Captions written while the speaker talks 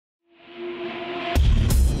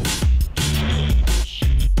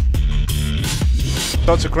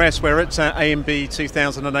Dr Kress, we're at AMB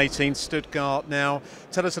 2018 Stuttgart now.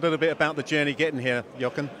 Tell us a little bit about the journey getting here,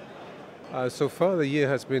 Jochen. So far the year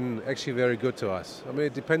has been actually very good to us. I mean,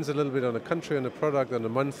 it depends a little bit on the country, on the product, on the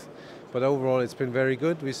month, but overall it's been very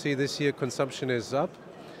good. We see this year consumption is up.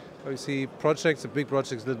 We see projects, the big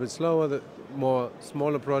projects a little bit slower, the more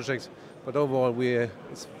smaller projects, but overall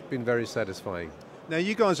it's been very satisfying. Now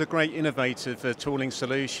you guys are great innovative tooling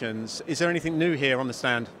solutions. Is there anything new here on the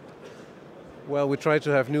stand? Well, we try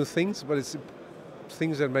to have new things, but it's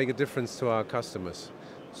things that make a difference to our customers.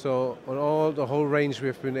 So on the whole range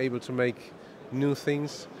we've been able to make new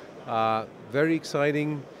things. Very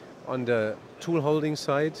exciting on the tool holding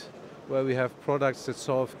side, where we have products that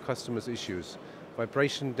solve customers' issues.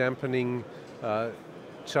 Vibration dampening,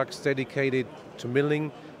 chucks dedicated to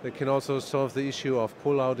milling that can also solve the issue of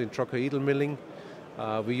pull-out in trochoidal milling.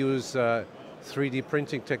 We use 3D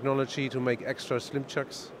printing technology to make extra slim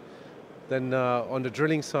chucks. Then on the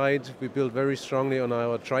drilling side, we build very strongly on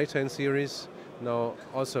our Tri-10 series, now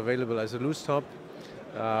also available as a loose top.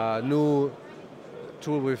 New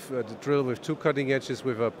tool with the drill with two cutting edges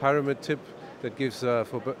with a pyramid tip that gives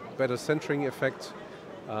for better centering effect.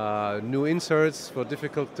 New inserts for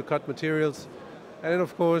difficult to cut materials. And then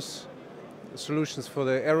of course, solutions for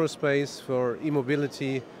the aerospace, for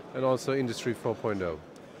e-mobility, and also Industry 4.0.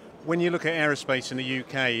 When you look at aerospace in the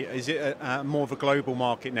UK, is it more of a global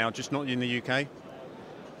market now, just not in the UK?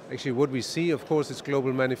 Actually, what we see, of course, is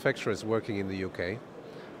global manufacturers working in the UK.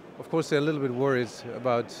 Of course, they're a little bit worried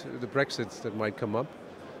about the Brexit that might come up,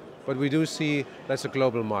 but we do see that's a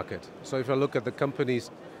global market. So if I look at the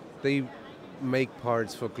companies, they make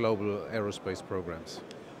parts for global aerospace programs.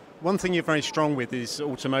 One thing you're very strong with is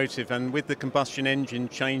automotive, and with the combustion engine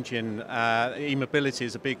changing, e-mobility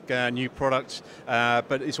is a big new product,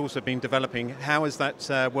 but it's also been developing. How is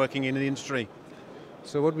that working in the industry?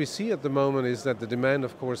 So what we see at the moment is that the demand,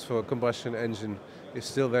 of course, for a combustion engine is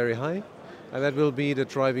still very high, and that will be the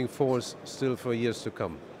driving force still for years to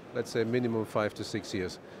come. Let's say minimum 5 to 6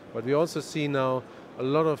 years. But we also see now a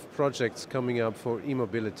lot of projects coming up for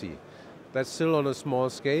e-mobility. That's still on a small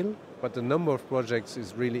scale, but the number of projects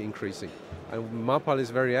is really increasing. And Mapal is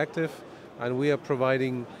very active, and we are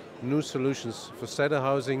providing new solutions for setter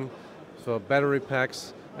housing, for battery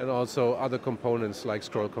packs, and also other components like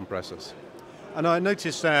scroll compressors. And I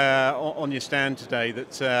noticed on your stand today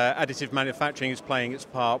that additive manufacturing is playing its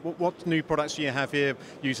part. What new products do you have here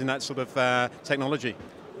using that sort of technology?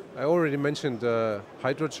 I already mentioned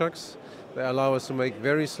hydro chucks. They allow us to make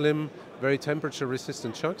very slim, very temperature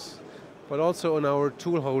resistant chucks. But also on our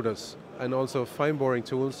tool holders and also fine boring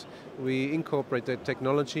tools, we incorporate that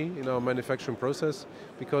technology in our manufacturing process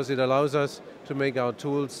because it allows us to make our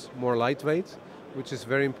tools more lightweight, which is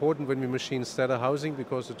very important when we machine setter housing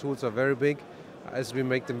because the tools are very big. As we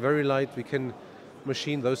make them very light, we can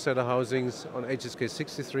machine those setter housings on HSK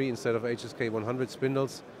 63 instead of HSK 100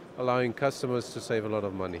 spindles, allowing customers to save a lot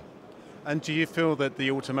of money. And do you feel that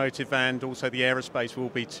the automotive and also the aerospace will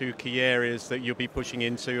be two key areas that you'll be pushing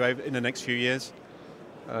into in the next few years?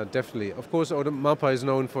 Definitely. Of course, Mapal is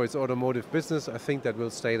known for its automotive business. I think that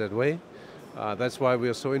will stay that way. That's why we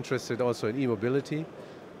are so interested also in e-mobility.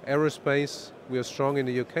 Aerospace, we are strong in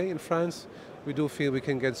the UK and France. We do feel we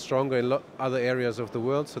can get stronger in other areas of the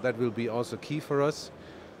world, so that will be also key for us.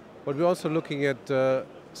 But we're also looking at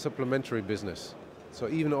supplementary business. So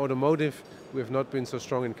even automotive, we have not been so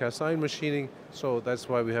strong in cast iron machining, so that's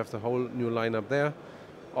why we have the whole new lineup there.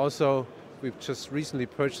 Also, we've just recently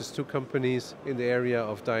purchased two companies in the area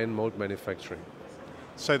of die and mold manufacturing.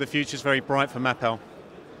 So the future's very bright for Mapal?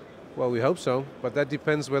 Well, we hope so, but that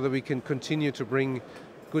depends whether we can continue to bring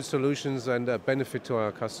good solutions and benefit to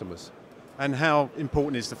our customers. And how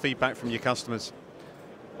important is the feedback from your customers?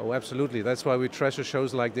 Oh, absolutely. That's why we treasure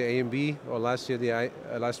shows like the AMB or last week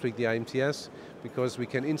the IMTS, because we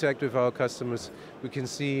can interact with our customers. We can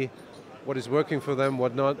see what is working for them,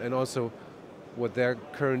 what not, and also what their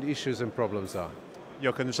current issues and problems are.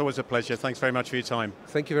 Jochen, it's always a pleasure. Thanks very much for your time.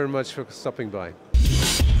 Thank you very much for stopping by.